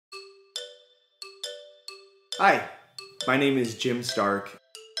Hi, my name is Jim Stark.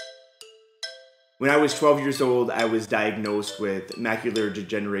 When I was 12 years old, I was diagnosed with macular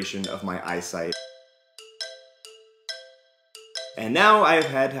degeneration of my eyesight. And now I've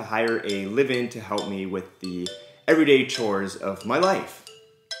had to hire a live-in to help me with the everyday chores of my life.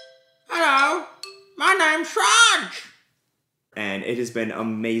 Hello, my name's Reg. And it has been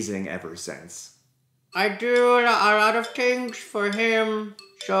amazing ever since. I do a lot of things for him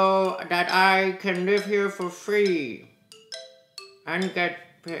so that I can live here for free and get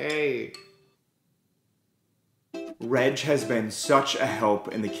paid. Reg has been such a help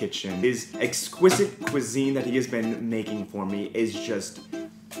in the kitchen. His exquisite cuisine that he has been making for me is just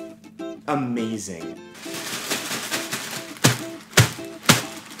amazing.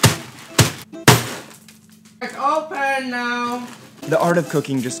 It's open now. The art of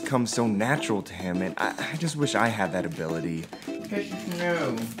cooking just comes so natural to him, and I just wish I had that ability. This is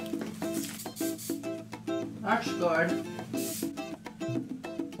new. That's good.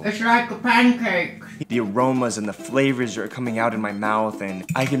 It's like a pancake. The aromas and the flavors are coming out in my mouth, and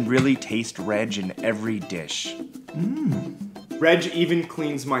I can really taste Reg in every dish. Reg even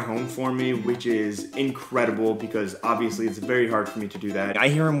cleans my home for me, which is incredible because obviously it's very hard for me to do that. I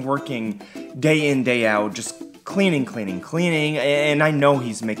hear him working day in, day out, just cleaning, and I know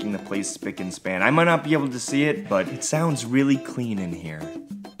he's making the place spick and span. I might not be able to see it, but it sounds really clean in here.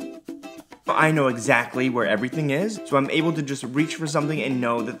 I know exactly where everything is, so I'm able to just reach for something and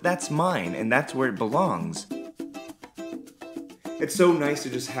know that that's mine, and that's where it belongs. It's so nice to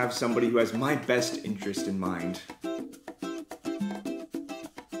just have somebody who has my best interest in mind.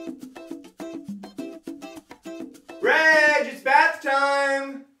 Reg, it's bath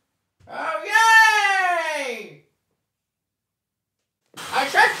time! Oh, yay! I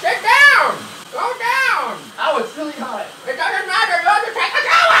said sit down! Go down! Oh, it's really hot. It doesn't matter, you have to take a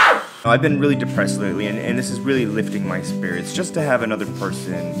shower! I've been really depressed lately, and this is really lifting my spirits, just to have another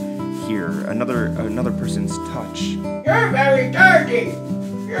person here, another person's touch. You're very dirty!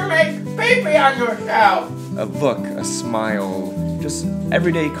 You make pee-pee on yourself! A look, a smile, just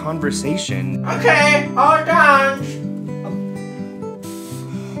everyday conversation. Okay, all done!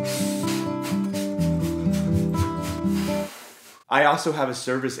 I also have a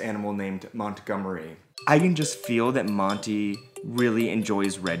service animal named Montgomery. I can just feel that Monty really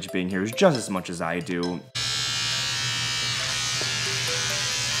enjoys Reg being here just as much as I do.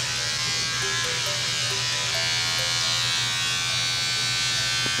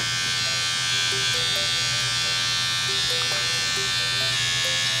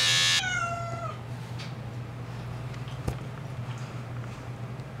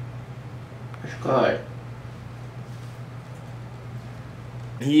 It's good.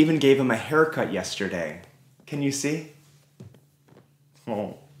 He even gave him a haircut yesterday. Can you see?